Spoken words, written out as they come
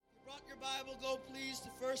Bible, go please to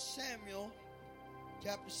 1 Samuel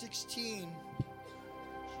chapter 16,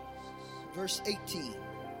 verse 18.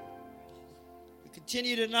 We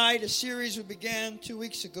continue tonight a series we began 2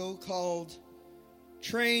 weeks ago called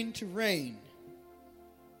Train to Reign.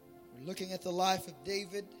 We're looking at the life of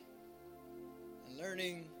David and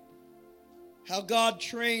learning how God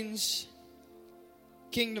trains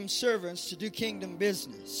kingdom servants to do kingdom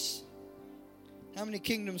business. How many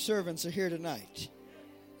kingdom servants are here tonight?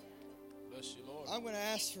 Bless you, Lord. I'm going to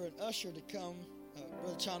ask for an usher to come.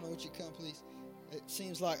 Brother Chano, would you come, please? It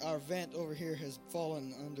seems like our vent over here has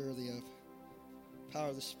fallen under the power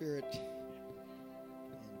of the Spirit. And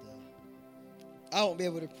I won't be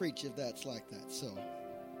able to preach if that's like that. So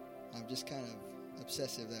I'm just kind of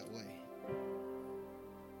obsessive that way.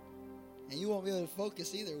 And you won't be able to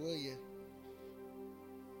focus either, will you?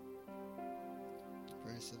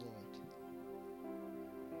 Praise the Lord.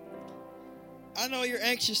 I know you're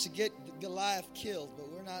anxious to get Goliath killed, but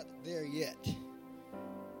we're not there yet.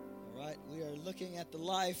 All right? We are looking at the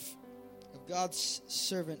life of God's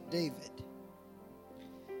servant David.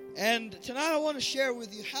 And tonight I want to share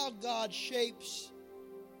with you how God shapes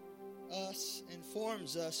us and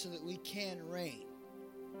forms us so that we can reign.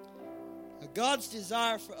 God's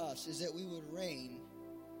desire for us is that we would reign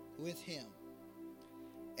with Him.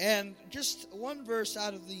 And just one verse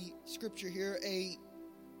out of the scripture here, a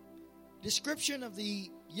description of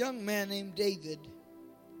the young man named David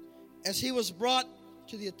as he was brought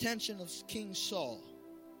to the attention of King Saul.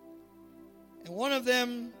 And one of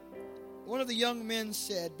the young men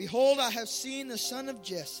said, "Behold, I have seen the son of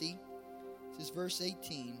Jesse," this is verse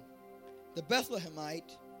 18, "the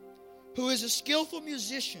Bethlehemite, who is a skillful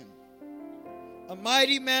musician, a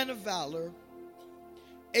mighty man of valor,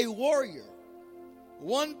 a warrior,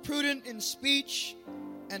 one prudent in speech,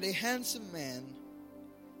 and a handsome man,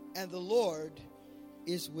 and the Lord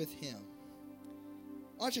is with him."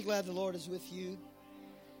 Aren't you glad the Lord is with you?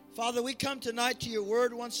 Father, we come tonight to your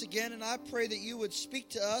word once again, and I pray that you would speak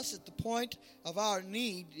to us at the point of our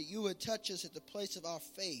need, that you would touch us at the place of our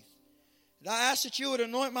faith. And I ask that you would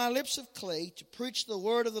anoint my lips of clay to preach the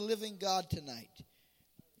word of the living God tonight.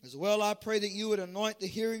 As well, I pray that you would anoint the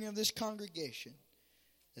hearing of this congregation,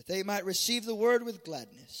 that they might receive the word with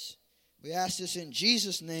gladness. We ask this in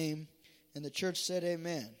Jesus' name, and the church said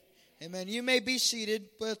amen. Amen. You may be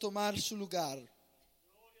seated. Puede tomar su lugar.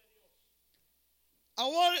 I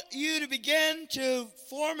want you to begin to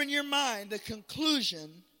form in your mind the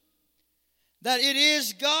conclusion that it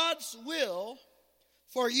is God's will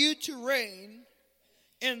for you to reign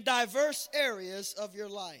in diverse areas of your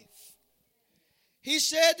life. He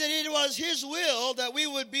said that it was His will that we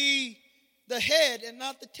would be the head and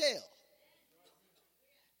not the tail.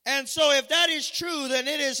 And so if that is true, then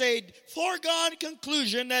it is a foregone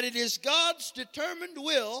conclusion that it is God's determined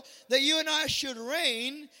will that you and I should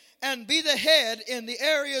reign and be the head in the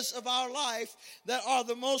areas of our life that are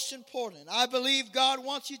the most important. I believe God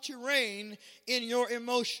wants you to reign in your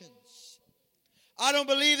emotions. I don't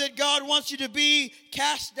believe that God wants you to be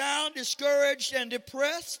cast down, discouraged, and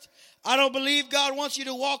depressed. I don't believe God wants you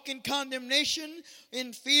to walk in condemnation,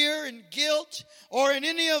 in fear, in guilt, or in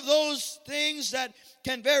any of those things that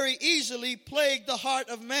can very easily plague the heart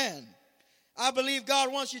of man. I believe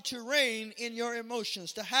God wants you to reign in your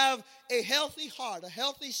emotions, to have a healthy heart, a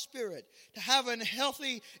healthy spirit, to have a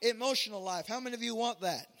healthy emotional life. How many of you want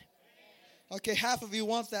that? Okay, half of you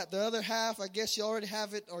want that. The other half, I guess you already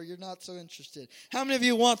have it or you're not so interested. How many of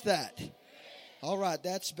you want that? All right,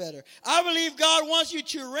 that's better. I believe God wants you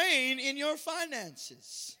to reign in your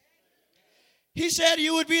finances. He said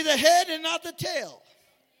you would be the head and not the tail.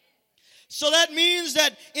 So that means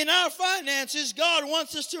that in our finances, God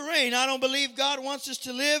wants us to reign. I don't believe God wants us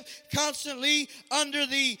to live constantly under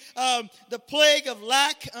the plague of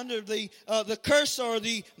lack, under the curse or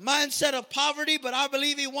the mindset of poverty. But I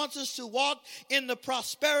believe He wants us to walk in the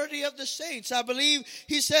prosperity of the saints. I believe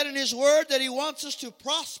He said in His word that He wants us to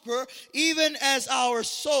prosper even as our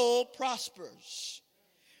soul prospers.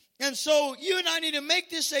 And so you and I need to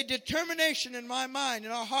make this a determination in my mind,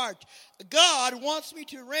 in our heart. God wants me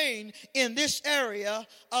to reign in this area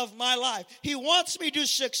of my life. He wants me to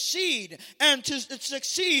succeed and to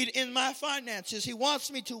succeed in my finances. He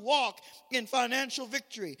wants me to walk in financial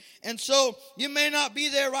victory. And so you may not be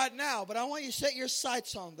there right now, but I want you to set your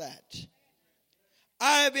sights on that.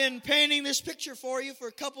 I've been painting this picture for you for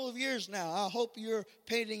a couple of years now. I hope you're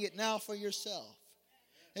painting it now for yourself.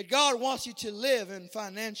 That God wants you to live in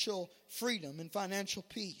financial freedom and financial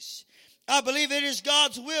peace. I believe it is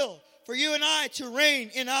God's will for you and I to reign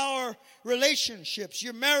in our relationships,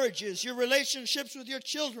 your marriages, your relationships with your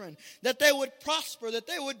children, that they would prosper, that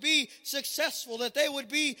they would be successful, that they would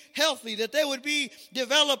be healthy, that they would be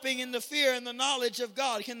developing in the fear and the knowledge of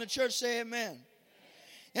God. Can the church say amen?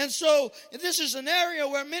 And so this is an area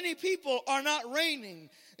where many people are not reigning.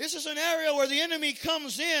 This is an area where the enemy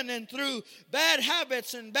comes in, and through bad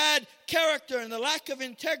habits and bad character and the lack of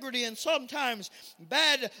integrity and sometimes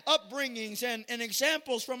bad upbringings and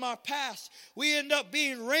examples from our past, we end up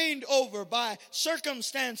being reigned over by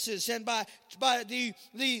circumstances and by the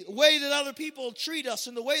way that other people treat us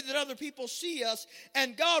and the way that other people see us.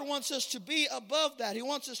 And God wants us to be above that. He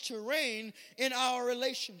wants us to reign in our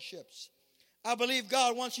relationships. I believe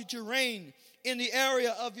God wants you to reign in the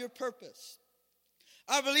area of your purpose.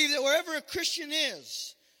 I believe that wherever a Christian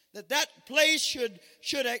is, that place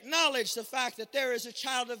should acknowledge the fact that there is a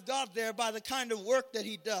child of God there by the kind of work that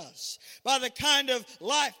he does, by the kind of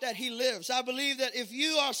life that he lives. I believe that if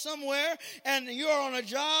you are somewhere and you are on a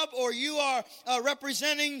job or you are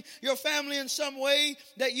representing your family in some way,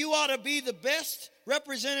 that you ought to be the best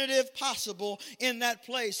representative possible in that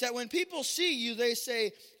place. That when people see you, they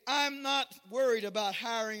say, I'm not worried about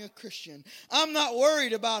hiring a Christian. I'm not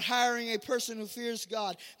worried about hiring a person who fears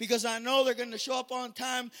God, because I know they're going to show up on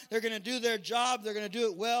time, they're going to do their job, they're going to do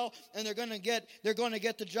it well, and they're going to get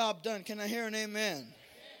the job done. Can I hear an amen?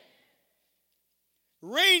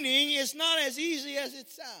 Reigning is not as easy as it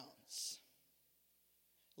sounds.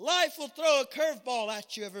 Life will throw a curveball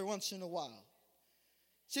at you every once in a while.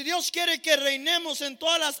 Si Dios quiere que reinemos en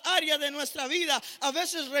todas las áreas de nuestra vida, a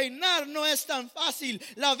veces reinar no es tan fácil.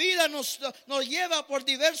 La vida nos lleva por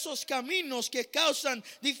diversos caminos que causan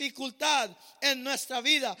dificultad en nuestra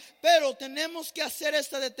vida. Pero tenemos que hacer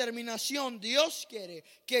esta determinación. Dios quiere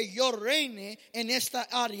que yo reine en esta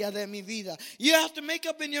área de mi vida. You have to make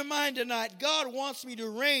up in your mind tonight, God wants me to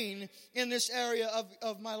reign in this area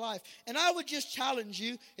of my life. And I would just challenge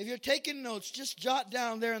you, if you're taking notes, just jot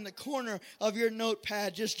down there in the corner of your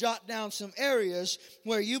notepad, just jot down some areas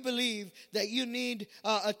where you believe that you need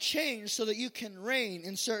a change so that you can reign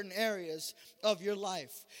in certain areas of your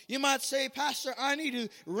life. You might say, Pastor, I need to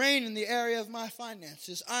reign in the area of my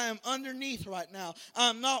finances. I am underneath right now.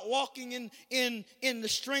 I'm not walking in the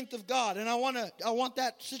strength of God, and I want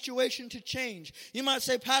that situation to change. You might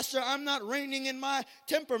say, Pastor, I'm not reigning in my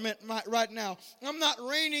temperament right now. I'm not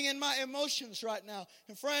reigning in my emotions right now.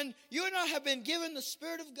 And friend, you and I have been given the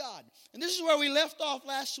Spirit of God. And this is where we left off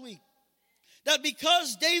last week. That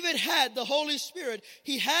because David had the Holy Spirit,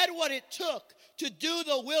 he had what it took to do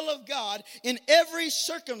the will of God in every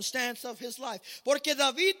circumstance of his life. Porque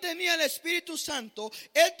David tenía el Espíritu Santo,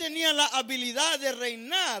 él tenía la habilidad de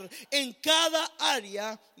reinar en cada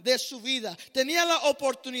área de su vida. Tenía la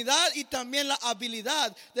oportunidad y también la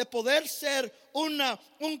habilidad de poder ser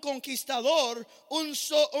un conquistador,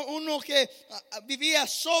 uno que vivía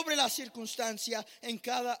sobre la circunstancia en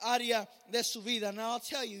cada área de su vida. Now I'll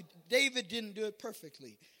tell you, David didn't do it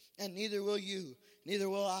perfectly, and neither will you, neither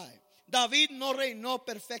will I. David no reinó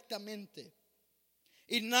perfectamente.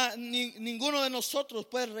 Y ninguno de nosotros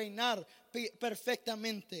puede reinar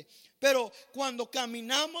perfectamente. Pero cuando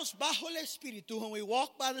caminamos bajo el Espíritu, when we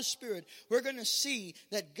walk by the Spirit, we're going to see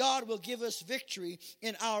that God will give us victory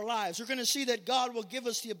in our lives. We're going to see that God will give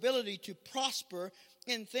us the ability to prosper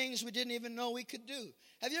in things we didn't even know we could do.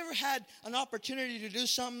 Have you ever had an opportunity to do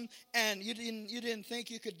something and you didn't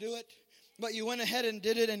think you could do it? But you went ahead and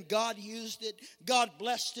did it, and God used it. God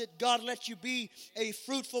blessed it. God let you be a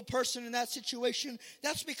fruitful person in that situation.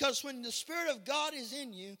 That's because when the Spirit of God is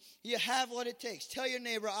in you, you have what it takes. Tell your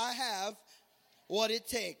neighbor, I have what it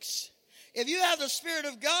takes. If you have the Spirit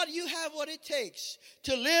of God, you have what it takes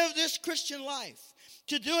to live this Christian life,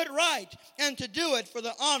 to do it right, and to do it for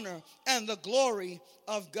the honor and the glory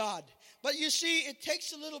of God. But you see, it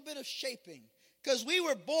takes a little bit of shaping, because we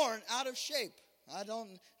were born out of shape. I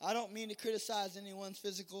don't mean to criticize anyone's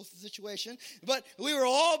physical situation, but we were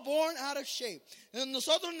all born out of shape.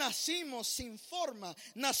 Nosotros nacimos sin forma.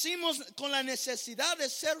 Nacimos con la necesidad de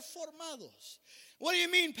ser formados. What do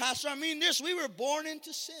you mean, Pastor? I mean this. We were born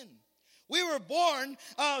into sin. We were born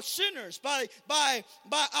sinners. By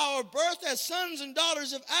our birth as sons and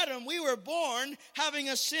daughters of Adam, we were born having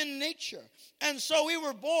a sin nature. And so we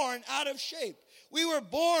were born out of shape. We were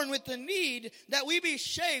born with the need that we be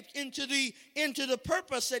shaped into the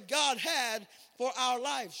purpose that God had for our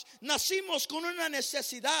lives. Nacimos con una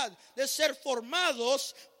necesidad de ser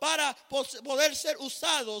formados para poder ser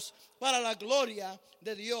usados para la gloria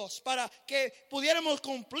de Dios, para que pudiéramos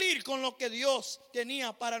cumplir con lo que Dios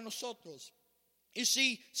tenía para nosotros. You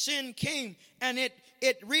see, sin came and it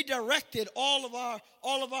redirected all of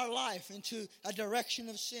our life into a direction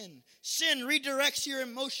of sin. Sin redirects your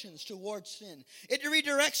emotions towards sin. It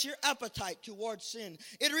redirects your appetite towards sin.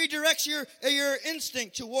 It redirects your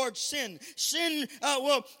instinct towards sin. Sin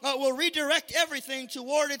will redirect everything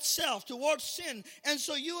toward itself, towards sin. And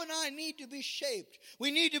so you and I need to be shaped.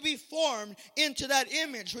 We need to be formed into that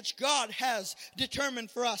image which God has determined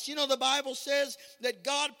for us. You know, the Bible says that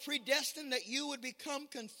God predestined that you would become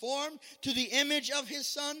conformed to the image of His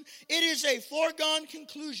Son. It is a foregone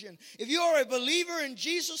conclusion. If you are a believer in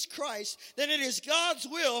Jesus Christ, then it is God's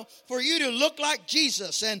will for you to look like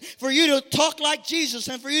Jesus, and for you to talk like Jesus,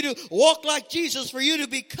 and for you to walk like Jesus, for you to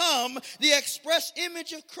become the express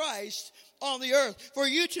image of Christ on the earth, for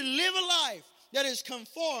you to live a life that is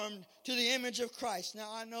conformed to the image of Christ. Now,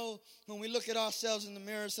 I know when we look at ourselves in the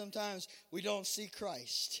mirror, sometimes we don't see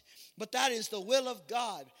Christ. But that is the will of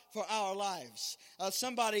God for our lives.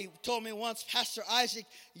 Somebody told me once, Pastor Isaac,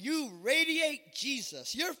 you radiate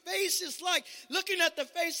Jesus. Your face is like looking at the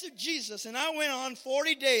face of Jesus. And I went on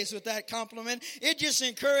 40 days with that compliment. It just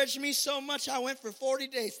encouraged me so much. I went for 40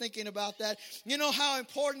 days thinking about that. You know how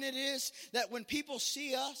important it is that when people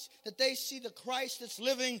see us, that they see the Christ that's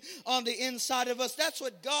living on the inside of us. That's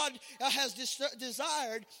what God has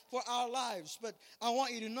desired for our lives. But I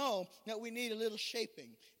want you to know that we need a little shaping,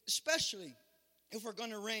 especially if we're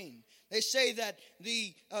going to reign. They say that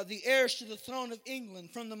the heirs to the throne of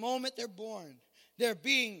England, from the moment they're born, they're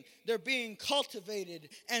being cultivated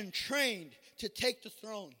and trained to take the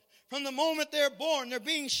throne. From the moment they're born, they're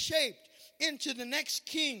being shaped into the next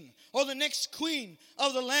king or the next queen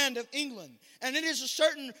of the land of England. And it is a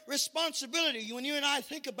certain responsibility. When you and I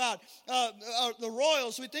think about the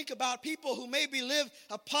royals, we think about people who maybe live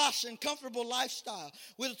a posh and comfortable lifestyle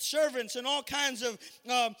with servants and all kinds of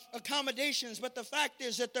accommodations. But the fact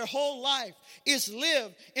is that their whole life is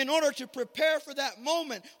lived in order to prepare for that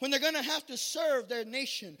moment when they're going to have to serve their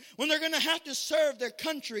nation, when they're going to have to serve their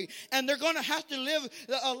country, and they're going to have to live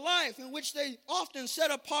a life in which they often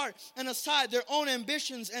set apart and aside their own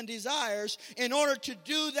ambitions and desires in order to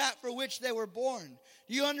do that for which they were born.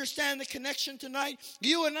 Do you understand the connection tonight?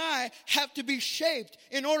 You and I have to be shaped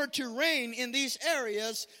in order to reign in these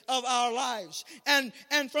areas of our lives. And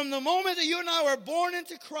from the moment that you and I were born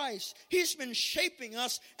into Christ, He's been shaping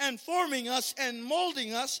us and forming us and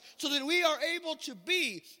molding us so that we are able to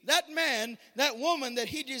be that man, that woman that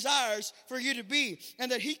He desires for you to be,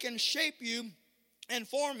 and that He can shape you and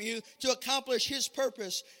form you to accomplish His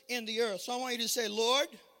purpose in the earth. So I want you to say, Lord,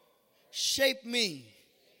 shape me.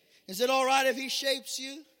 Is it all right if He shapes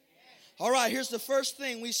you? All right, here's the first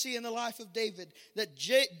thing we see in the life of David. That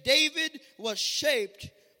David was shaped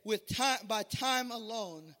by time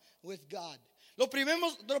alone with God. Lo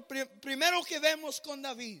primero que vemos con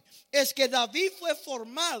David es que David fue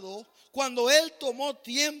formado cuando él tomó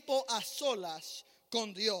tiempo a solas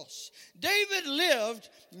con Dios. David lived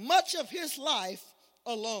much of his life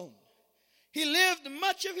alone. He lived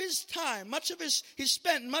much of his time, he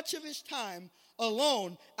spent much of his time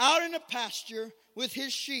alone, out in a pasture with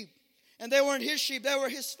his sheep. And they weren't his sheep, they were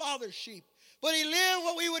his father's sheep. But he lived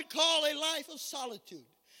what we would call a life of solitude.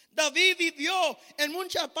 David vivió en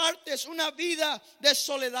muchas partes una vida de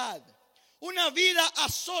soledad, una vida a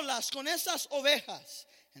solas con esas ovejas.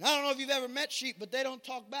 And I don't know if you've ever met sheep, but they don't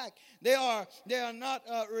talk back. They're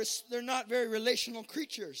not very relational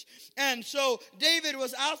creatures. And so David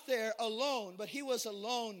was out there alone, but he was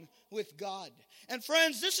alone with God. And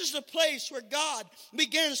friends, this is the place where God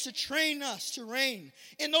begins to train us to reign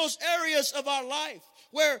in those areas of our life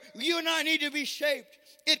where you and I need to be shaped.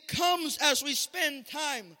 It comes as we spend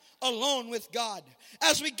time alone with God,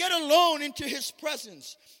 as we get alone into His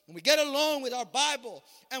presence, and we get alone with our Bible,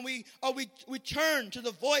 and we turn to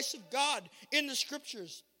the voice of God in the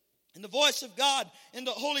Scriptures, and the voice of God in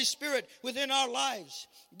the Holy Spirit within our lives.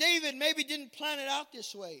 David maybe didn't plan it out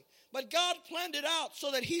this way, but God planned it out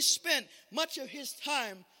so that he spent much of his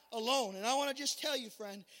time alone. And I want to just tell you,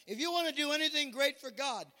 friend, if you want to do anything great for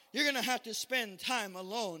God, you're going to have to spend time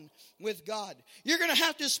alone with God. You're going to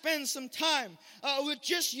have to spend some time with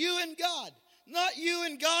just you and God. Not you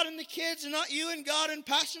and God and the kids, and not you and God and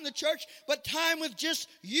pastoring the church, but time with just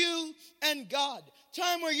you and God.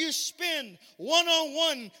 Time where you spend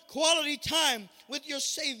one-on-one quality time with your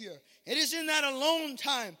Savior. It is in that alone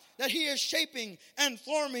time that He is shaping and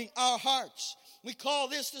forming our hearts. We call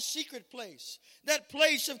this the secret place, that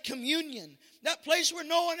place of communion, that place where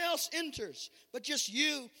no one else enters, but just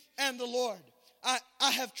you and the Lord.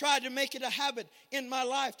 I have tried to make it a habit in my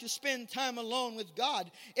life to spend time alone with God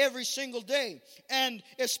every single day. And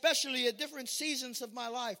especially at different seasons of my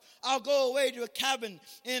life, I'll go away to a cabin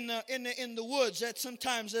in the woods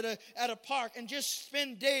sometimes at a park and just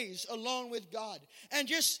spend days alone with God and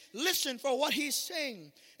just listen for what He's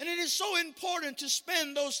saying. And it is so important to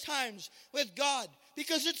spend those times with God,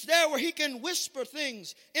 because it's there where He can whisper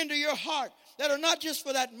things into your heart that are not just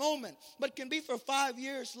for that moment, but can be for 5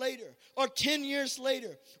 years later, or 10 years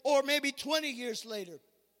later, or maybe 20 years later.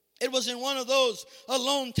 It was in one of those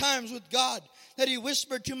alone times with God that He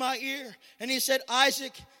whispered to my ear, and He said,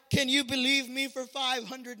 Isaac, can you believe me for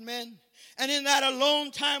 500 men? And in that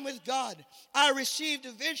alone time with God, I received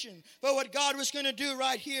a vision for what God was going to do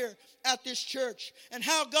right here at this church, and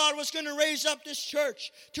how God was going to raise up this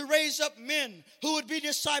church to raise up men who would be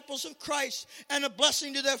disciples of Christ and a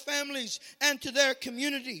blessing to their families and to their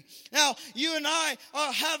community. Now, you and I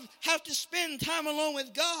have to spend time alone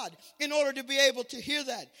with God in order to be able to hear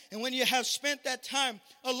that. And when you have spent that time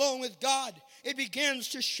alone with God, it begins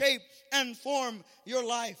to shape and form your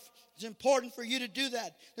life. It's important for you to do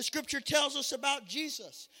that. The scripture tells us about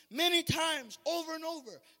Jesus. Many times, over and over,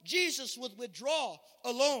 Jesus would withdraw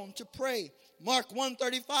alone to pray. Mark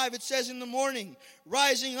 1:35, it says, in the morning,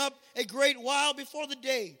 rising up a great while before the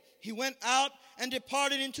day, He went out and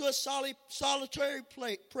departed into a solitary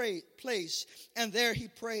place, and there He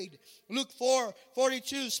prayed. Luke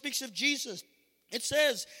 4:42 speaks of Jesus. It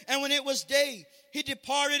says, and when it was day, He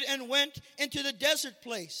departed and went into the desert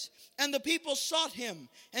place. And the people sought Him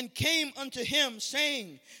and came unto Him,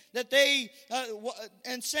 saying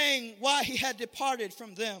saying why He had departed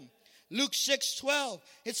from them. Luke 6:12,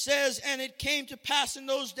 it says, and it came to pass in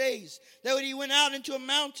those days that when He went out into a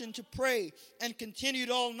mountain to pray and continued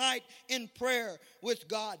all night in prayer with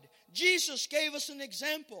God. Jesus gave us an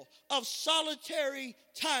example of solitary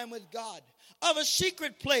time with God, of a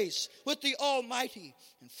secret place with the Almighty.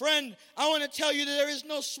 And friend, I want to tell you that there is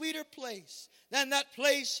no sweeter place than that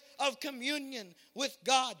place of communion with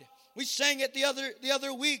God. We sang it the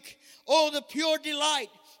other week. Oh, the pure delight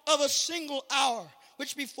of a single hour,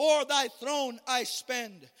 which before Thy throne I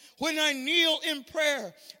spend. When I kneel in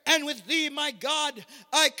prayer, and with Thee, my God,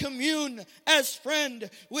 I commune as friend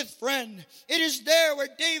with friend. It is there where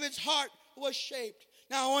David's heart was shaped.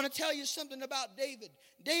 Now, I want to tell you something about David.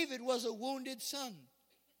 David was a wounded son.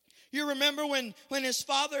 You remember when his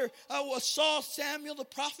father saw Samuel the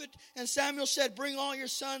prophet, and Samuel said, bring all your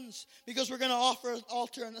sons, because we're going to offer an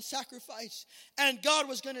altar and a sacrifice. And God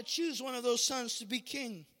was going to choose one of those sons to be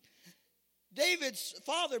king. David's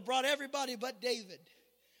father brought everybody but David.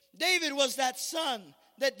 David was that son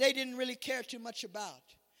that they didn't really care too much about.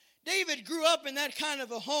 David grew up in that kind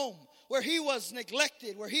of a home where he was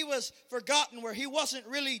neglected, where he was forgotten, where he wasn't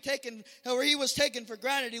really taken, where he was taken for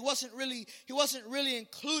granted. He wasn't really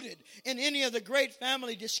included in any of the great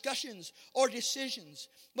family discussions or decisions.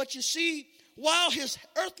 But you see, while his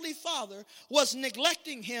earthly father was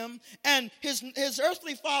neglecting him, and his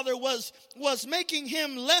earthly father was making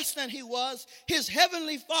him less than he was, his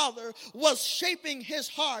heavenly Father was shaping his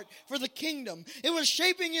heart for the kingdom. It was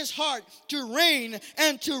shaping his heart to reign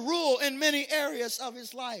and to rule in many areas of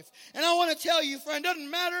his life. And I want to tell you, friend, it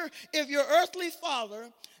doesn't matter if your earthly father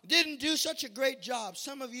didn't do such a great job.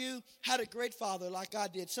 Some of you had a great father like I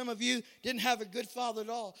did. Some of you didn't have a good father at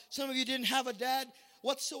all. Some of you didn't have a dad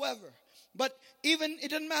whatsoever. But even,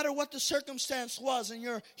 it doesn't matter what the circumstance was in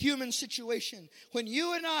your human situation. When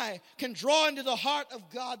you and I can draw into the heart of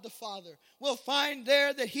God the Father, we'll find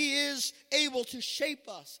there that He is able to shape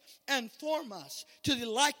us and form us to the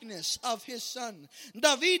likeness of His Son.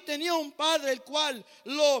 David tenía un padre el cual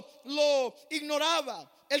lo ignoraba,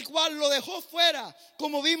 el cual lo dejó fuera,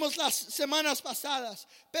 como vimos las semanas pasadas.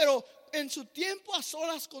 Pero en su tiempo a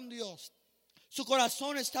solas con Dios, su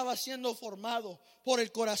corazón estaba siendo formado por el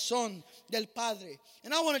corazón del Padre.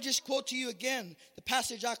 And I want to just quote to you again the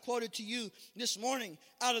passage I quoted to you this morning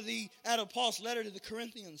out of Paul's letter to the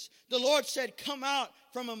Corinthians. The Lord said, come out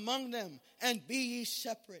from among them and be ye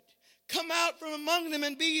separate. Come out from among them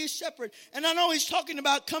and be ye separate. And I know he's talking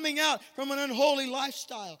about coming out from an unholy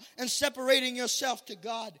lifestyle and separating yourself to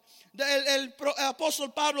God. El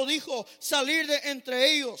apóstol Pablo dijo salir de entre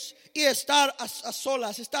ellos y estar a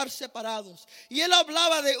solas, estar separados. Y él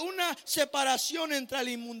hablaba de una separación entre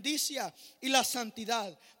la inmundicia y la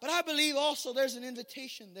santidad. But I believe also there's an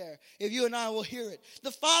invitation there, if you and I will hear it.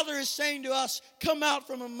 The Father is saying to us, come out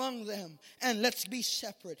from among them and let's be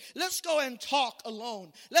separate. Let's go and talk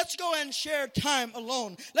alone. Let's go and share time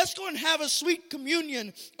alone. Let's go and have a sweet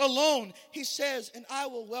communion alone. He says, and I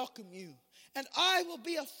will welcome you. And I will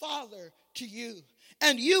be a father to you.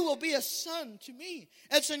 and you will be a son to me.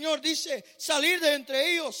 El Señor dice, salir de entre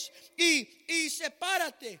ellos y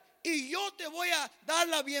sepárate. Y yo te voy a dar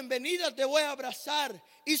la bienvenida, te voy a abrazar.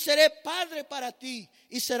 Y seré padre para ti.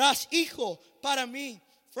 Y serás hijo para mí.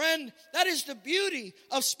 Friend, that is the beauty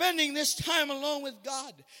of spending this time alone with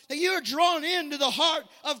God. That you are drawn into the heart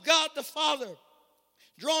of God the Father.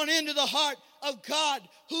 Drawn into the heart of God,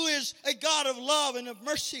 who is a God of love and of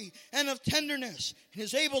mercy and of tenderness, and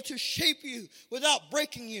is able to shape you without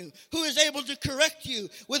breaking you, who is able to correct you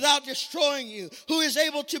without destroying you, who is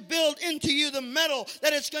able to build into you the metal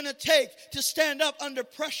that it's going to take to stand up under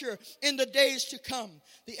pressure in the days to come.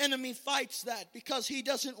 The enemy fights that because he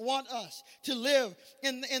doesn't want us to live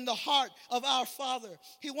in the heart of our Father.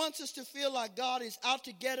 He wants us to feel like God is out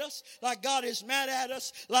to get us, like God is mad at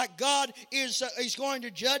us, like God is going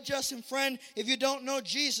to judge us. And friend, if you don't know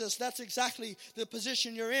Jesus, that's exactly the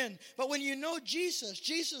position you're in. But when you know Jesus,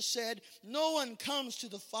 Jesus said, no one comes to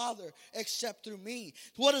the Father except through me.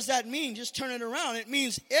 What does that mean? Just turn it around. It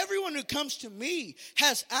means everyone who comes to me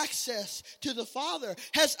has access to the Father,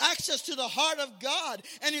 has access to the heart of God,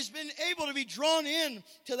 and has been able to be drawn in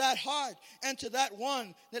to that heart and to that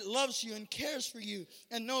one that loves you and cares for you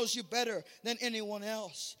and knows you better than anyone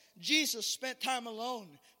else. Jesus spent time alone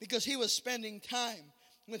because he was spending time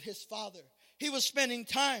with his Father. He was spending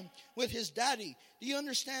time with his daddy. Do you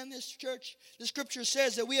understand this, church? The scripture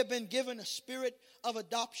says that we have been given a spirit of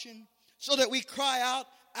adoption so that we cry out,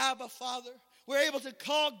 Abba, Father. We're able to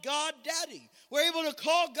call God Daddy. We're able to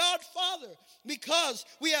call God Father because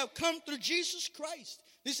we have come through Jesus Christ.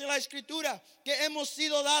 Dice la Escritura que hemos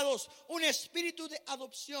sido dados un espíritu de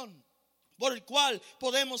adopción por el cual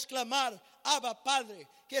podemos clamar Abba, Padre,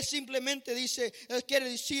 que simplemente quiere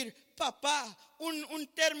decir papá, un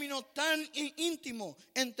término tan íntimo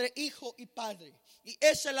entre hijo y padre. Y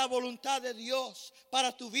esa es la voluntad de Dios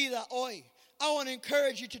para tu vida hoy. I want to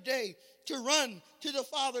encourage you today to run to the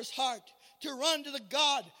Father's heart, to run to the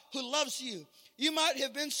God who loves you. You might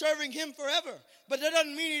have been serving him forever, but that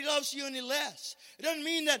doesn't mean he loves you any less. It doesn't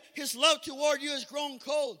mean that his love toward you has grown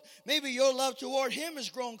cold. Maybe your love toward him has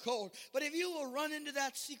grown cold. But if you will run into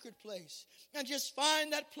that secret place and just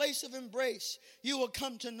find that place of embrace, you will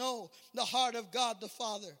come to know the heart of God the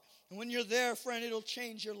Father. And when you're there, friend, it'll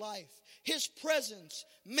change your life. His presence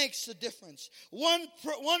makes the difference.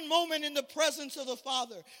 One moment in the presence of the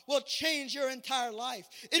Father will change your entire life.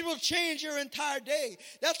 It will change your entire day.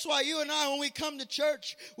 That's why you and I, when we come to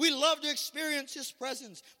church, we love to experience his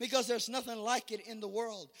presence because there's nothing like it in the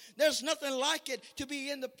world. There's nothing like it to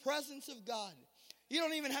be in the presence of God. You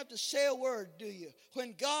don't even have to say a word, do you?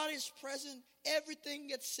 When God is present, everything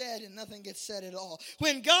gets said and nothing gets said at all.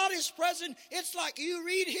 When God is present, it's like you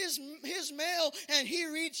read his mail and he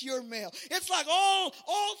reads your mail. It's like all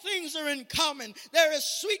things are in common. There is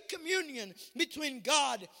sweet communion between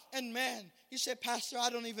God and man. You say, Pastor, I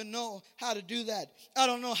don't even know how to do that. I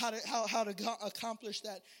don't know how to accomplish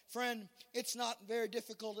that. Friend, it's not very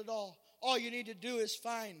difficult at all. All you need to do is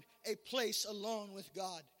find a place alone with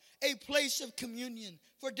God. A place of communion.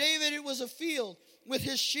 For David, it was a field with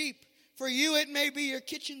his sheep. For you, it may be your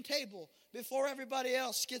kitchen table before everybody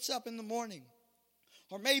else gets up in the morning.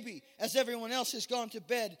 Or maybe as everyone else has gone to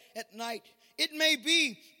bed at night. It may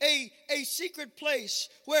be a secret place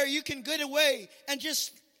where you can get away and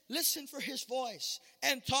just listen for his voice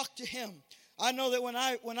and talk to him. I know that when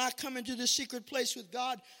I come into this secret place with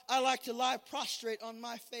God, I like to lie prostrate on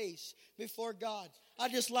my face before God. I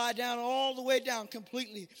just lie down all the way down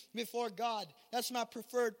completely before God. That's my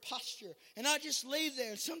preferred posture. And I just lay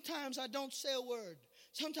there. Sometimes I don't say a word.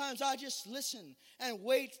 Sometimes I just listen and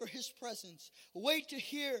wait for his presence. Wait to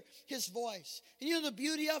hear his voice. And you know the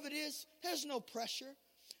beauty of it is, there's no pressure.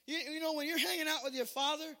 You know, when you're hanging out with your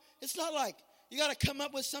Father, it's not like you got to come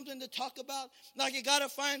up with something to talk about. Like you got to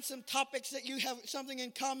find some topics that you have something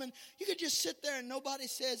in common. You could just sit there and nobody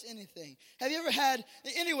says anything. Have you ever had,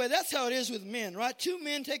 anyway, that's how it is with men, right? Two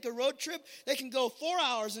men take a road trip. They can go 4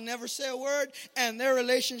 hours and never say a word, and their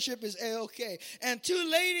relationship is A-okay. And two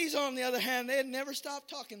ladies, on the other hand, they never stop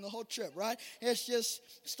talking the whole trip, right? It's just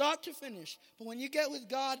start to finish. But when you get with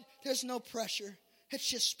God, there's no pressure. It's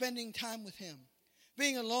just spending time with him,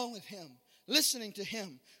 being alone with him. Listening to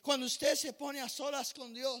him. Cuando usted se pone a solas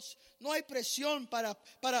con Dios, no hay presión para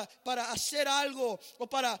hacer algo o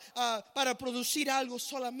para producir algo.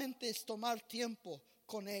 Solamente es tomar tiempo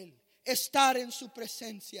con él. Estar en su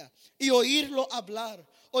presencia y oírlo hablar.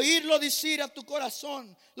 Oírlo decir a tu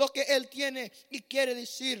corazón lo que él tiene y quiere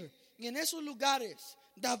decir. Y en esos lugares,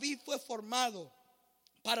 David fue formado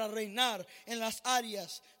para reinar en las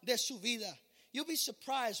áreas de su vida. You'll be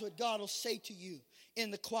surprised what God will say to you.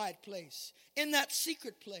 in the quiet place, in that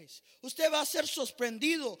secret place. Usted va a ser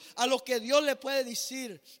sorprendido a lo que Dios le puede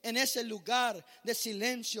decir en ese lugar de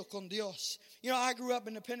silencio con Dios. You know, I grew up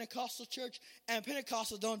in a Pentecostal church, and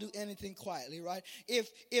Pentecostals don't do anything quietly, right?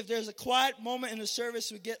 If there's a quiet moment in the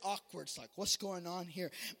service, we get awkward. It's like, what's going on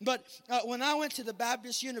here? But when I went to the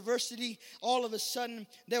Baptist University, all of a sudden,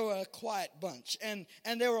 they were a quiet bunch. And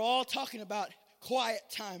they were all talking about quiet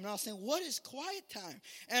time. And I was saying, what is quiet time?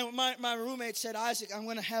 And my roommate said, Isaac, I'm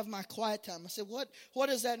going to have my quiet time. I said, what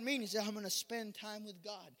does that mean? He said, I'm going to spend time with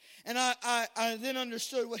God. And I then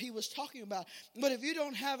understood what he was talking about. But if you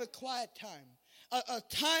don't have a quiet time, a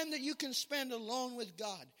time that you can spend alone with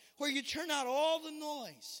God, where you turn out all the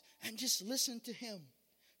noise and just listen to him.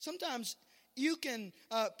 Sometimes you can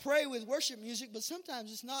pray with worship music, but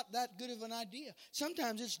sometimes it's not that good of an idea.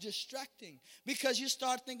 Sometimes it's distracting because you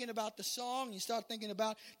start thinking about the song, you start thinking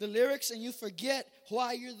about the lyrics, and you forget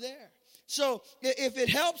why you're there. So if it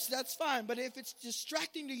helps, that's fine. But if it's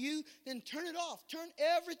distracting to you, then turn it off. Turn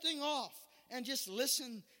everything off and just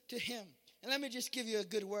listen to him. And let me just give you a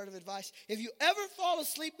good word of advice. If you ever fall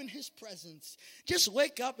asleep in his presence, just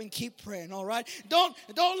wake up and keep praying, all right? Don't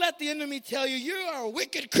let the enemy tell you, you are a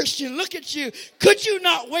wicked Christian. Look at you. Could you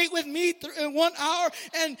not wait with me in 1 hour?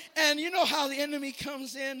 And you know how the enemy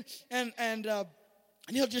comes in and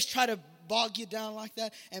he'll just try to bog you down like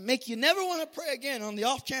that and make you never want to pray again on the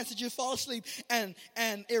off chance that you fall asleep and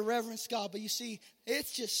irreverence God. But you see,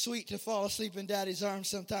 it's just sweet to fall asleep in Daddy's arms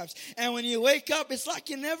sometimes. And when you wake up, it's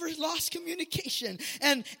like you never lost communication.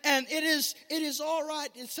 And it is all right.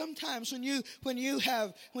 And sometimes when you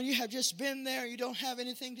have just been there, you don't have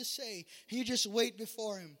anything to say, and you just wait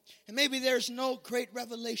before him. And maybe there's no great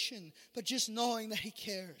revelation, but just knowing that he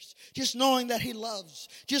cares, just knowing that he loves,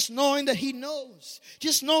 just knowing that he knows,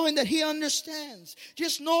 just knowing that he understands,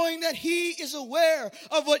 just knowing that he is aware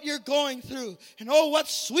of what you're going through. And oh, what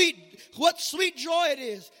sweet joy it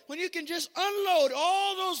is when you can just unload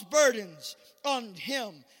all those burdens on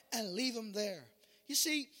him and leave them there. You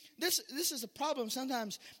see, this is a problem.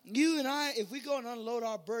 Sometimes you and I, if we go and unload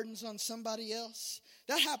our burdens on somebody else,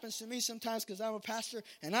 that happens to me sometimes because I'm a pastor,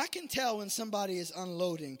 and I can tell when somebody is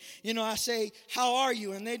unloading. You know, I say, how are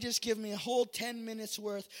you? And they just give me a whole 10 minutes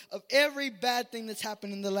worth of every bad thing that's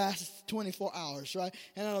happened in the last 24 hours, right?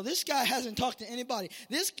 And I know this guy hasn't talked to anybody.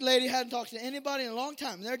 This lady hasn't talked to anybody in a long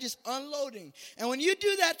time. They're just unloading. And when you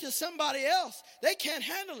do that to somebody else, they can't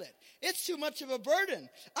handle it. It's too much of a burden.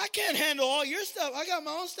 I can't handle all your stuff. I got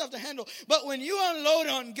my own stuff to handle. But when you unload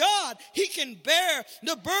on God, he can bear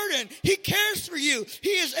the burden. He cares for you. He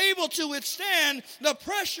is able to withstand the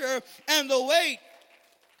pressure and the weight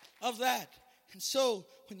of that. And so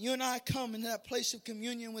when you and I come into that place of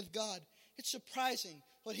communion with God, it's surprising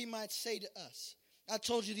what he might say to us. I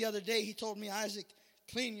told you the other day, he told me, Isaac,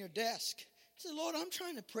 clean your desk. I said, Lord, I'm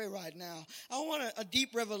trying to pray right now. I want a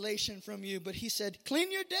deep revelation from you. But he said,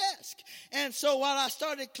 clean your desk. And so while I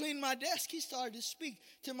started cleaning my desk, he started to speak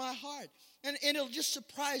to my heart. And it'll just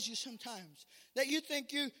surprise you sometimes that you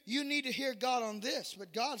think you need to hear God on this,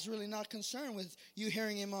 but God's really not concerned with you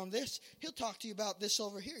hearing him on this. He'll talk to you about this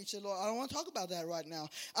over here. He said, Lord, I don't want to talk about that right now.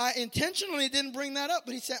 I intentionally didn't bring that up,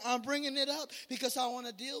 but he said, I'm bringing it up because I want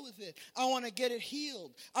to deal with it. I want to get it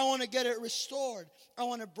healed. I want to get it restored. I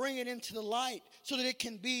want to bring it into the light so that it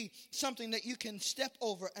can be something that you can step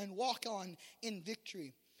over and walk on in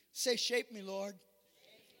victory. Say, shape me, Lord,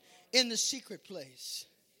 in the secret place.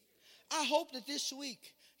 I hope that this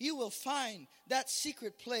week you will find that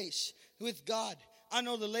secret place with God. I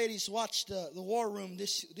know the ladies watched the War Room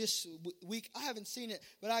this week. I haven't seen it,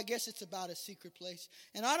 but I guess it's about a secret place.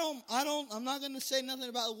 And I'm not going to say nothing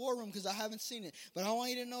about the War Room because I haven't seen it. But I want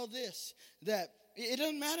you to know this, that it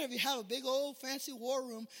doesn't matter if you have a big old fancy war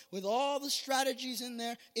room with all the strategies in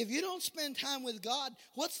there. If you don't spend time with God,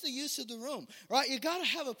 what's the use of the room, right? You got to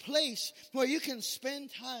have a place where you can spend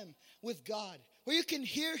time with God, where you can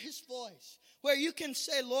hear his voice, where you can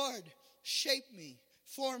say, Lord, shape me,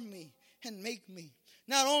 form me, and make me.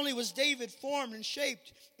 Not only was David formed and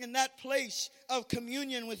shaped in that place of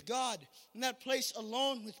communion with God, in that place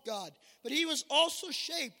alone with God, but he was also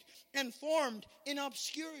shaped and formed in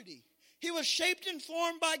obscurity. He was shaped and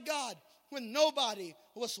formed by God when nobody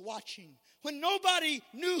was watching, when nobody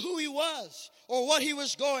knew who he was or what he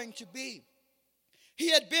was going to be.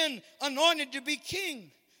 He had been anointed to be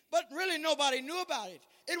king, but really nobody knew about it.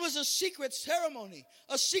 It was a secret ceremony,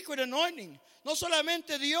 a secret anointing. No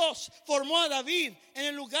solamente Dios formó a David en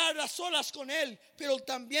el lugar de solas con él, pero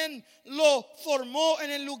también lo formó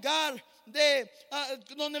en el lugar de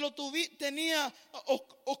donde lo tenía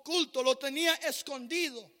oculto, lo tenía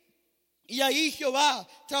escondido. Y ahí Jehová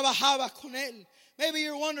trabajaba con él. Maybe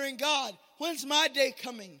you're wondering, God, when's my day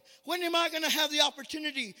coming? When am I going to have the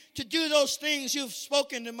opportunity to do those things you've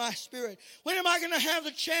spoken to my spirit? When am I going to have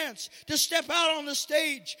the chance to step out on the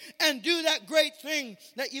stage and do that great thing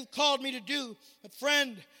that you've called me to do? But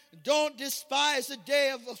friend, don't despise the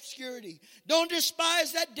day of obscurity. Don't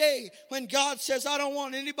despise that day when God says, I don't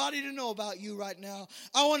want anybody to know about you right now.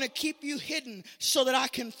 I want to keep you hidden so that I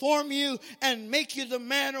can form you and make you the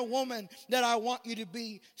man or woman that I want you to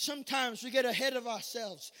be. Sometimes we get ahead of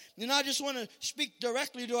ourselves. And I just want to speak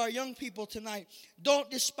directly to our young people tonight.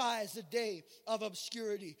 Don't despise the day of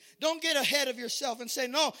obscurity. Don't get ahead of yourself and say,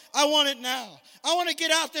 no, I want it now. I want to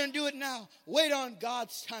get out there and do it now. Wait on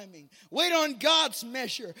God's timing. Wait on God's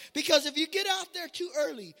measure. Because if you get out there too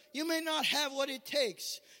early, you may not have what it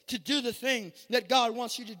takes to do the thing that God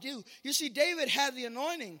wants you to do. You see, David had the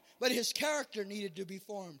anointing, but his character needed to be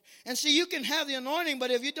formed. And see, you can have the anointing, but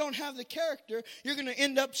if you don't have the character, you're going to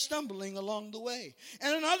end up stumbling along the way.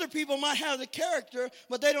 And then other people might have the character,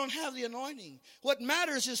 but they don't have the anointing. What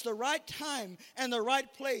matters is the right time and the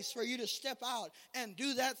right place for you to step out and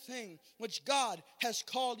do that thing which God has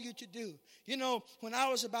called you to do. You know, when I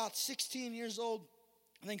was about 16 years old,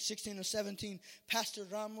 I think 16 or 17, Pastor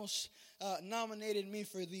Ramos nominated me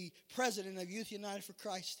for the president of Youth United for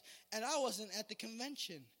Christ. And I wasn't at the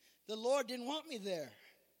convention. The Lord didn't want me there.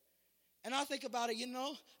 And I think about it, you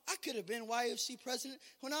know, I could have been YFC president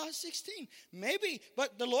when I was 16. Maybe,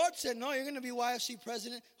 but the Lord said, no, you're going to be YFC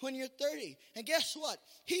president when you're 30. And guess what?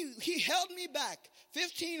 He held me back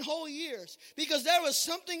 15 whole years because there was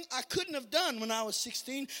something I couldn't have done when I was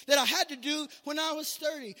 16 that I had to do when I was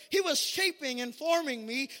 30. He was shaping and forming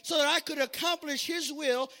me so that I could accomplish His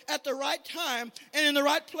will at the right time and in the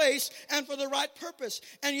right place and for the right purpose.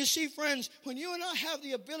 And you see, friends, when you and I have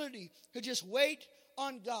the ability to just wait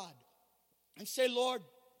on God, and say, Lord,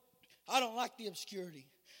 I don't like the obscurity.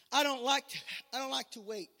 I don't like to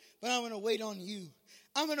wait, but I'm going to wait on you.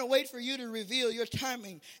 I'm going to wait for you to reveal your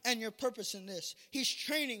timing and your purpose in this. He's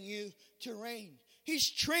training you to reign. He's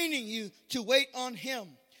training you to wait on Him.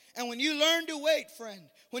 And when you learn to wait, friend,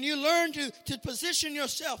 when you learn to position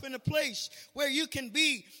yourself in a place where you can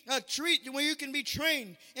be where you can be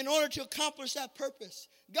trained in order to accomplish that purpose,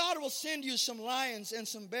 God will send you some lions and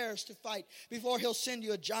some bears to fight before He'll send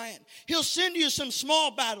you a giant. He'll send you some small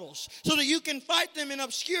battles so that you can fight them in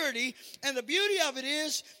obscurity. And the beauty of it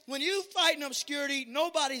is, when you fight in obscurity,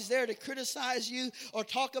 nobody's there to criticize you or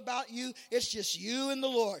talk about you. It's just you and the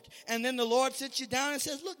Lord. And then the Lord sits you down and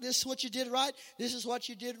says, look, this is what you did right. This is what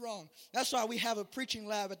you did wrong. That's why we have a preaching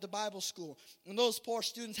lab at the Bible school. And those poor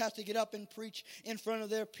students have to get up and preach in front of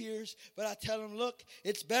their peers. But I tell them, look,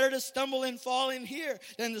 it's better to stumble and fall in here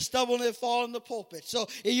than to stumble and fall in the pulpit. So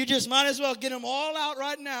you just might as well get them all out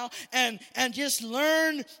right now and just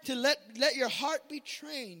learn to let your heart be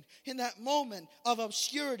trained in that moment of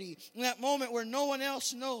obscurity, in that moment where no one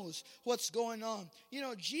else knows what's going on. You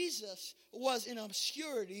know, Jesus was in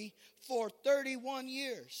obscurity for 31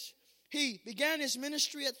 years. He began his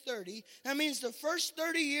ministry at 30. That means the first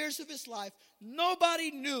 30 years of his life,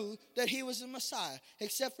 nobody knew that he was the Messiah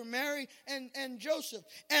except for Mary and Joseph.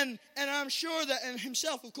 And I'm sure that, and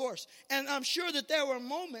himself, of course. And I'm sure that there were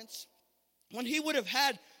moments when he would have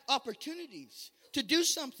had opportunities to do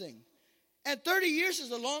something. And 30 years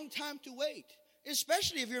is a long time to wait,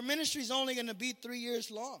 especially if your ministry is only going to be 3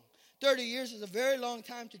 years long. 30 years is a very long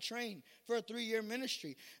time to train for a 3-year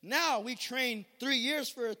ministry. Now we train 3 years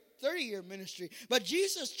for a 30-year ministry. But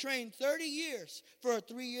Jesus trained 30 years for a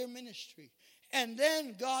 3-year ministry. And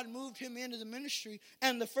then God moved him into the ministry.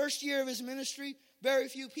 And the first year of his ministry, very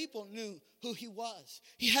few people knew who he was.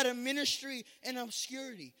 He had a ministry in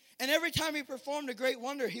obscurity. And every time he performed a great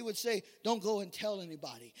wonder, he would say, don't go and tell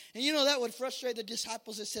anybody. And you know, that would frustrate the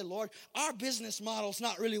disciples. They said, Lord, our business model's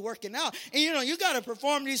not really working out. And you know, you got to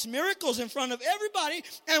perform these miracles in front of everybody.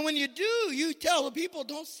 And when you do, you tell the people,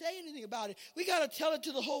 don't say anything about it. We got to tell it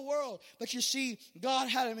to the whole world. But you see, God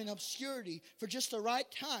had him in obscurity for just the right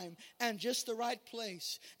time and just the right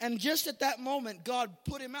place. And just at that moment, God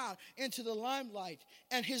put him out into the limelight.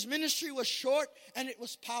 And his ministry was short and it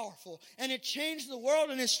was powerful. And it changed the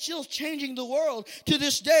world, and it's still changing the world to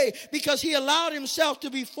this day because he allowed himself to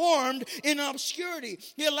be formed in obscurity.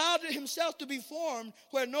 He allowed himself to be formed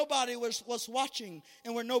where nobody was watching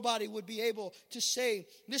and where nobody would be able to say,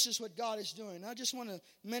 this is what God is doing. I just want to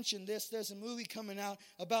mention this. There's a movie coming out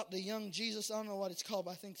about the young Jesus. I don't know what it's called,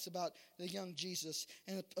 but I think it's about the young Jesus.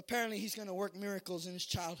 And apparently he's going to work miracles in his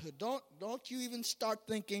childhood. Don't you even start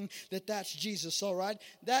thinking that that's Jesus, all right?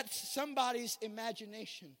 That's somebody's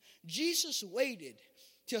imagination. Jesus waited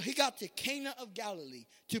till he got to Cana of Galilee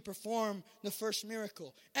to perform the first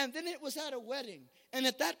miracle. And then it was at a wedding. And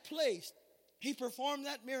at that place, He performed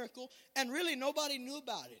that miracle, and really nobody knew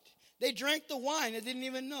about it. They drank the wine and didn't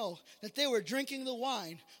even know that they were drinking the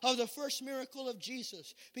wine of the first miracle of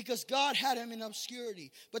Jesus, because God had him in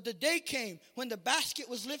obscurity. But the day came when the basket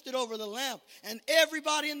was lifted over the lamp, and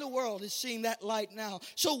everybody in the world is seeing that light now.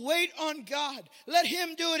 So wait on God. Let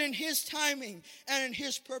him do it in his timing and in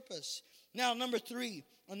his purpose. Now, number 3,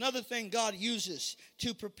 another thing God uses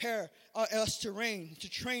to prepare us to reign, to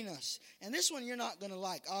train us. And this one you're not going to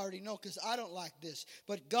like. I already know, because I don't like this.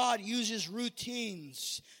 But God uses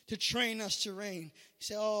routines to train us to reign. You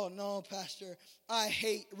say, oh, no, Pastor, I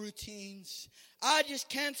hate routines. I just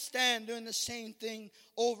can't stand doing the same thing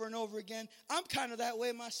over and over again. I'm kind of that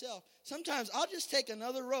way myself. Sometimes I'll just take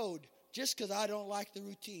another road just because I don't like the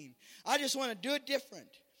routine. I just want to do it different.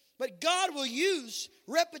 But God will use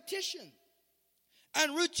repetition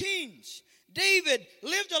and routines. David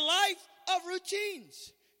lived a life of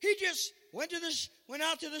routines. He just went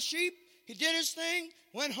out to the sheep. He did his thing,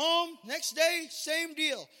 went home, next day, same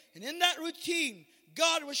deal. And in that routine,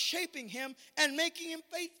 God was shaping him and making him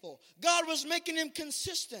faithful. God was making him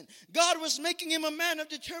consistent. God was making him a man of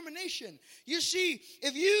determination. You see,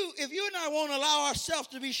 if you and I won't allow ourselves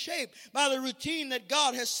to be shaped by the routine that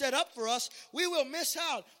God has set up for us, we will miss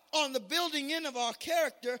out on the building in of our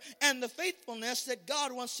character and the faithfulness that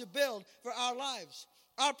God wants to build for our lives.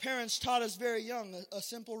 Our parents taught us very young a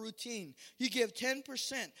simple routine. You give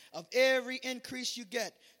 10% of every increase you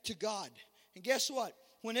get to God. And guess what?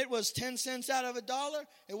 When it was 10 cents out of $1,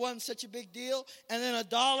 it wasn't such a big deal. And then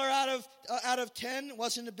 $1 out of 10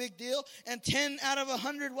 wasn't a big deal. And 10 out of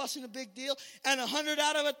 100 wasn't a big deal. And 100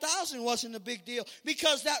 out of 1,000 wasn't a big deal,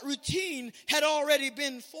 because that routine had already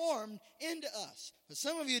been formed into us. But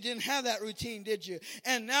some of you didn't have that routine, did you?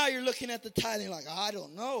 And now you're looking at the tithing like, I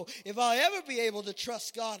don't know if I'll ever be able to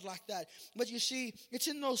trust God like that. But you see, it's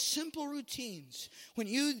in those simple routines. When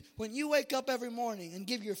you wake up every morning and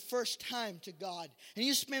give your first time to God, and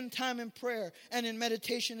you spend time in prayer and in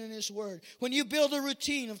meditation in his word, when you build a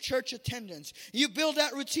routine of church attendance, you build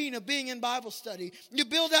that routine of being in Bible study, you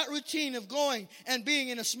build that routine of going and being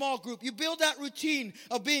in a small group, you build that routine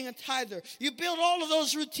of being a tither, you build all of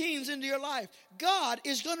those routines into your life, God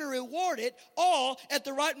is going to reward it all at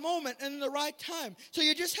the right moment and in the right time. So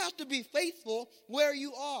you just have to be faithful where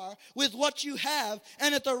you are with what you have,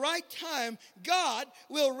 and at the right time, God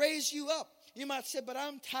will raise you up. You might say, but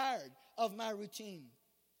I'm tired of my routine.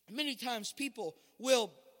 Many times people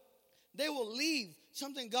will leave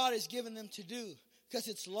something God has given them to do because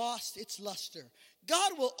it's lost its luster.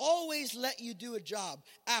 God will always let you do a job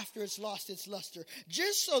after it's lost its luster,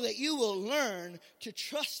 just so that you will learn to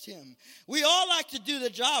trust him. We all like to do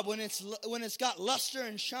the job when it's got luster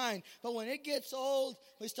and shine, but when it gets old,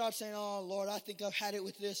 we start saying, oh, Lord, I think I've had it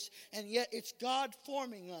with this. And yet it's God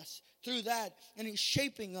forming us through that, and he's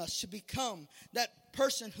shaping us to become that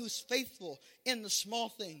person who's faithful in the small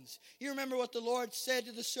things. You remember what the Lord said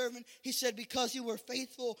to the servant? He said, because you were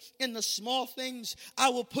faithful in the small things, I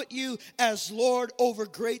will put you as Lord over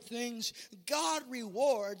great things. God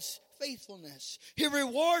rewards faithfulness. He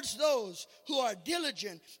rewards those who are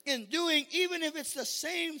diligent in doing, even if it's the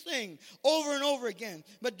same thing over and over again,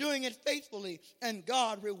 but doing it faithfully. And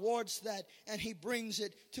God rewards that, and he brings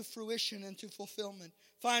it to fruition and to fulfillment.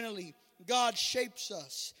 Finally, God shapes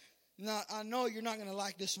us. Now, I know you're not going to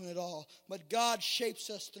like this one at all, but God shapes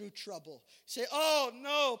us through trouble. Say, oh,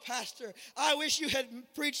 no, Pastor, I wish you had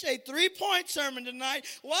preached a 3-point sermon tonight.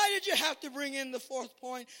 Why did you have to bring in the 4th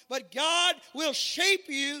point? But God will shape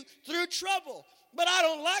you through trouble. But I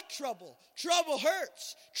don't like trouble. Trouble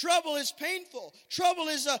hurts. Trouble is painful. Trouble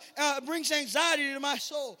brings anxiety to my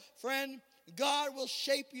soul. Friend, God will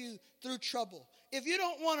shape you through trouble. If you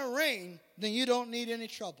don't want to reign, then you don't need any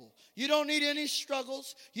trouble. You don't need any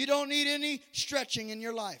struggles. You don't need any stretching in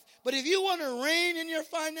your life. But if you want to reign in your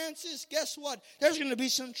finances, guess what? There's going to be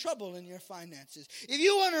some trouble in your finances. If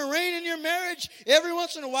you want to reign in your marriage, every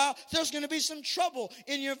once in a while, there's going to be some trouble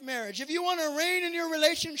in your marriage. If you want to reign in your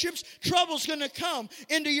relationships, trouble's going to come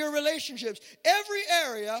into your relationships. Every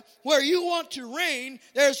area where you want to reign,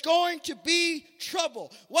 there's going to be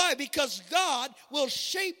trouble. Why? Because God will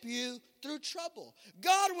shape you through trouble.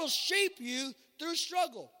 God will shape you through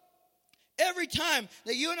struggle. Every time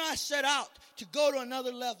that you and I set out to go to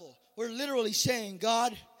another level, we're literally saying,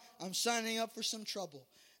 God, I'm signing up for some trouble.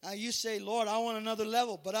 You say, Lord, I want another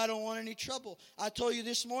level, but I don't want any trouble. I told you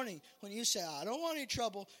this morning, when you say, I don't want any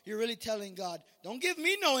trouble, you're really telling God, don't give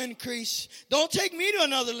me no increase. Don't take me to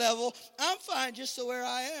another level. I'm fine just to where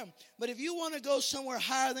I am. But if you want to go somewhere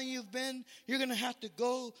higher than you've been, you're going to have to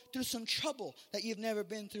go through some trouble that you've never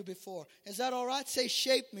been through before. Is that all right? Say,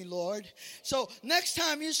 shape me, Lord. So next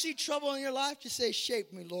time you see trouble in your life, just say,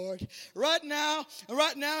 shape me, Lord. Right now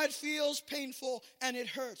it feels painful and it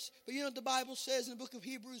hurts. But you know what the Bible says in the book of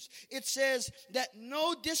Hebrews? It says that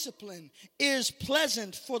no discipline is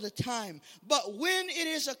pleasant for the time, but when it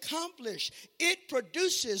is accomplished, it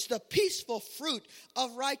produces the peaceful fruit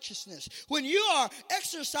of righteousness. When you are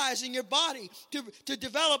exercising your body to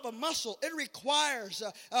develop a muscle, it requires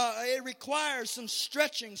some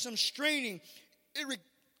stretching, some straining.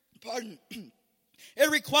 It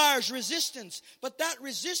requires resistance, but that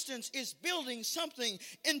resistance is building something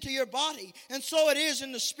into your body. And so it is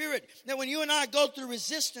in the spirit that when you and I go through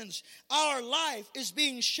resistance, our life is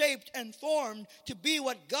being shaped and formed to be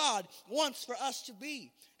what God wants for us to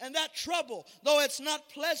be. And that trouble, though it's not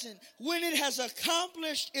pleasant, when it has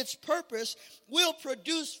accomplished its purpose, will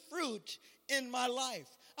produce fruit in my life.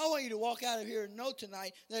 I want you to walk out of here and know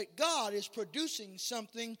tonight that God is producing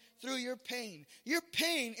something through your pain. Your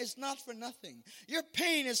pain is not for nothing. Your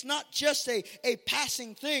pain is not just a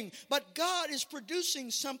passing thing, but God is producing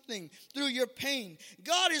something through your pain.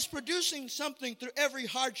 God is producing something through every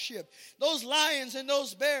hardship. Those lions and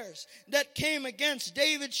those bears that came against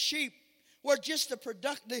David's sheep were just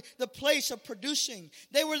the place of producing.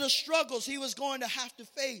 They were the struggles he was going to have to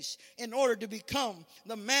face in order to become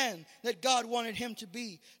the man that God wanted him to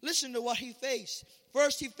be. Listen to what he faced.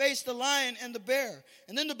 First, he faced the lion and the bear.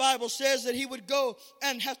 And then the Bible says that he would go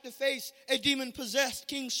and have to face a demon-possessed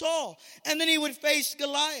King Saul. And then he would face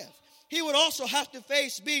Goliath. He would also have to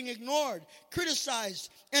face being ignored, criticized,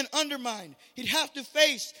 and undermined. He'd have to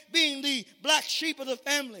face being the black sheep of the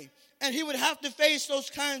family. And he would have to face those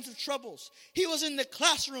kinds of troubles. He was in the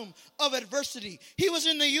classroom of adversity. He was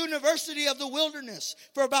in the university of the wilderness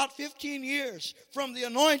for about 15 years, from the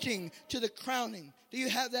anointing to the crowning. Do you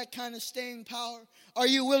have that kind of staying power? Are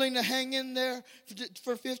you willing to hang in there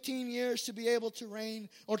for 15 years to be able to reign,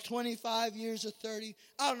 or 25 years or 30?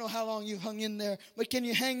 I don't know how long you've hung in there, but can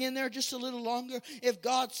you hang in there just a little longer? If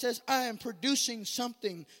God says, I am producing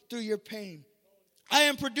something through your pain. I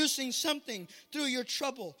am producing something through your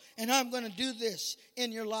trouble, and I'm going to do this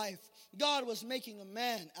in your life. God was making a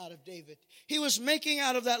man out of David. He was making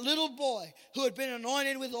out of that little boy who had been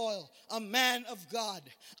anointed with oil a man of God,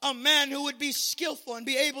 a man who would be skillful and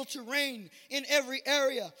be able to reign in every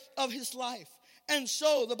area of his life. And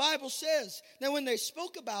so the Bible says that when they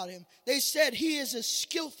spoke about him, they said he is a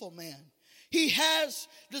skillful man. He has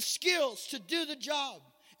the skills to do the job.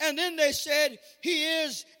 And then they said, he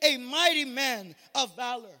is a mighty man of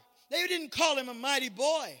valor. They didn't call him a mighty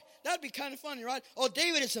boy. That'd be kind of funny, right? Oh,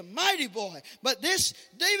 David is a mighty boy. But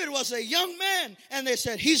David was a young man. And they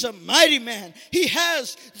said, he's a mighty man. He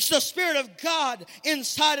has the Spirit of God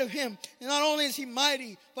inside of him. And not only is he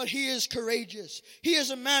mighty, but he is courageous. He is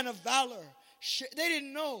a man of valor. They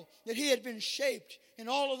didn't know that he had been shaped in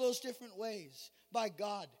all of those different ways by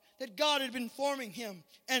God. That God had been forming him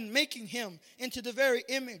and making him into the very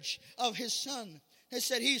image of his son. They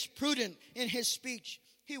said he's prudent in his speech.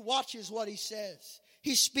 He watches what he says.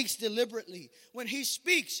 He speaks deliberately. When he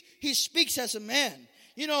speaks as a man.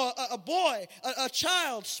 You know, a boy, a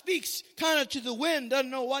child speaks kind of to the wind,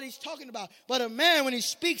 doesn't know what he's talking about. But a man, when he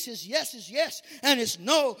speaks, his yes is yes, and his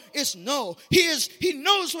no is no. He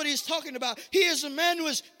knows what he's talking about. He is a man who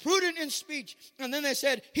is prudent in speech. And then they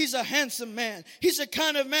said, he's a handsome man. He's the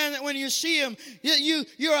kind of man that when you see him,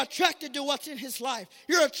 you're attracted to what's in his life.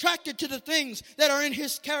 You're attracted to the things that are in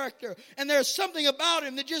his character. And there's something about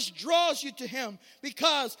him that just draws you to him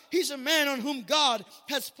because he's a man on whom God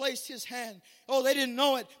has placed his hand. Oh, they didn't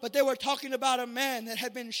know it, but they were talking about a man that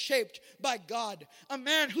had been shaped by God. A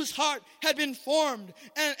man whose heart had been formed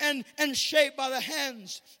and shaped by the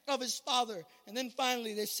hands of his father. And then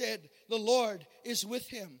finally they said, the Lord is with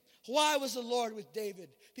him. Why was the Lord with David?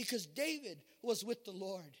 Because David was with the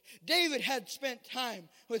Lord. David had spent time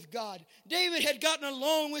with God. David had gotten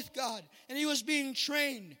along with God, and he was being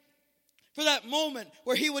trained for that moment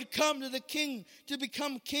where he would come to the king to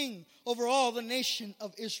become king over all the nation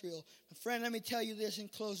of Israel. Friend, let me tell you this in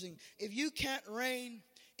closing. If you can't reign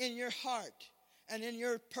in your heart and in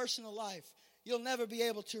your personal life, you'll never be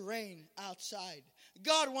able to reign outside.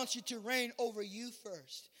 God wants you to reign over you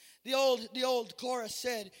first. The old chorus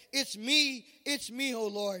said, it's me, O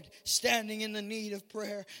Lord, standing in the need of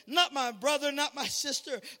prayer. Not my brother, not my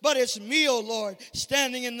sister, but it's me, O Lord,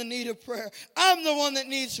 standing in the need of prayer. I'm the one that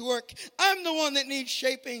needs work. I'm the one that needs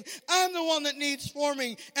shaping. I'm the one that needs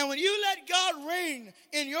forming. And when you let God reign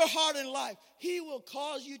in your heart and life, He will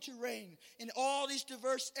cause you to reign in all these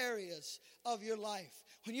diverse areas of your life.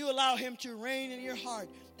 When you allow Him to reign in your heart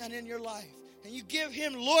and in your life, and you give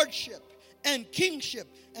Him lordship and kingship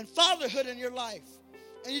and fatherhood in your life,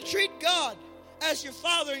 and you treat God as your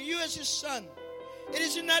father and you as His son, it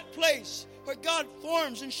is in that place where God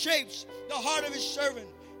forms and shapes the heart of His servant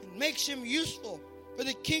and makes him useful for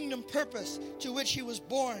the kingdom purpose to which he was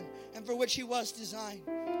born and for which he was designed.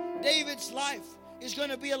 David's life is going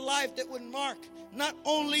to be a life that would mark not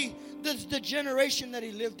only the generation that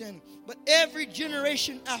he lived in, but every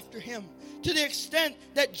generation after him, to the extent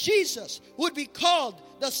that Jesus would be called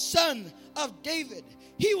the Son of David.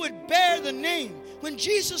 He would bear the name. When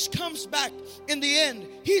Jesus comes back in the end,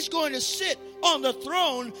 He's going to sit on the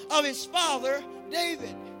throne of his father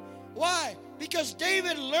David. Why? Because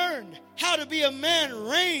David learned how to be a man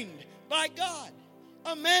reigned by God,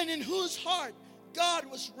 a man in whose heart God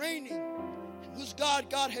was reigning, whose God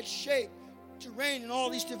had shaped to reign in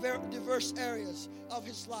all these diverse areas of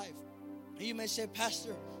his life. And you may say,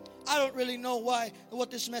 Pastor, I don't really know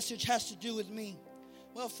what this message has to do with me.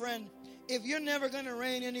 Well, friend, if you're never going to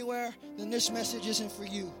reign anywhere, then this message isn't for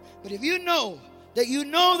you. But if you know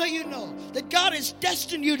that God has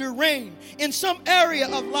destined you to reign in some area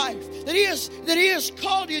of life, that He has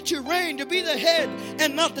called you to reign, to be the head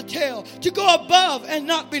and not the tail, to go above and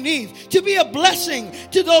not beneath, to be a blessing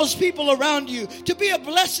to those people around you, to be a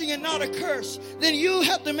blessing and not a curse, then you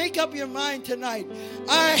have to make up your mind tonight.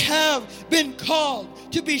 I have been called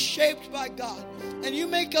to be shaped by God. And you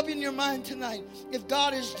make up in your mind tonight, if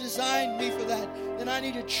God has designed me for that, then I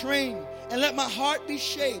need to train and let my heart be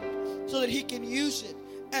shaped so that He can use it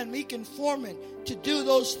and He can form it to do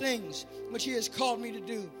those things which He has called me to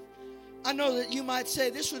do. I know that you might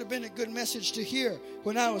say, this would have been a good message to hear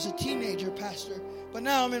when I was a teenager, Pastor. But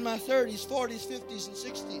now I'm in my 30s, 40s, 50s, and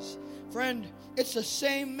 60s. Friend, it's the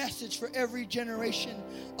same message for every generation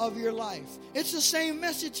of your life. It's the same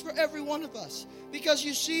message for every one of us. Because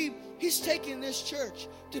you see, He's taking this church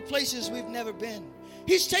to places we've never been.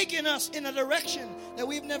 He's taking us in a direction that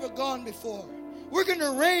we've never gone before. We're going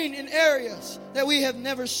to reign in areas that we have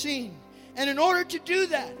never seen. And in order to do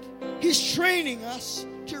that, He's training us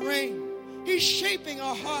to reign. He's shaping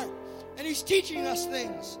our heart. And He's teaching us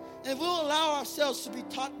things. And if we'll allow ourselves to be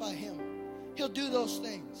taught by Him, He'll do those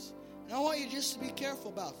things. And I want you just to be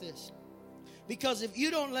careful about this. Because if you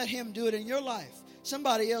don't let Him do it in your life,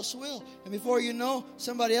 somebody else will. And before you know,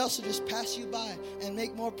 somebody else will just pass you by and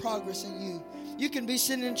make more progress than you. You can be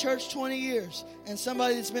sitting in church 20 years and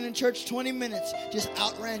somebody that's been in church 20 minutes just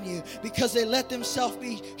outran you because they let themselves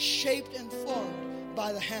be shaped and formed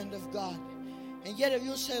by the hand of God. And yet if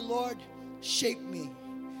you'll say, Lord, shape me.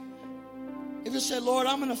 If you'll say, Lord,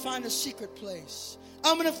 I'm going to find a secret place.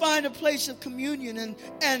 I'm going to find a place of communion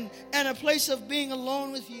and a place of being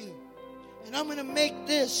alone with you. And I'm going to make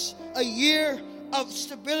this a year of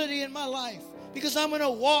stability in my life because I'm going to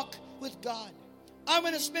walk with God. I'm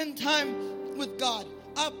going to spend time with God.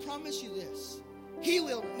 I promise you this. He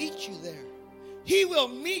will meet you there. He will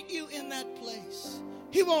meet you in that place.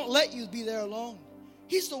 He won't let you be there alone.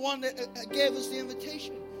 He's the one that gave us the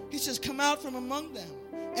invitation. He says, come out from among them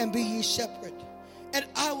and be ye separate. And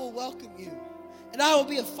I will welcome you. And I will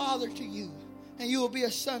be a father to you. And you will be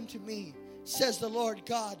a son to me, says the Lord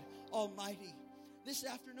God Almighty. This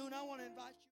afternoon, I want to invite you.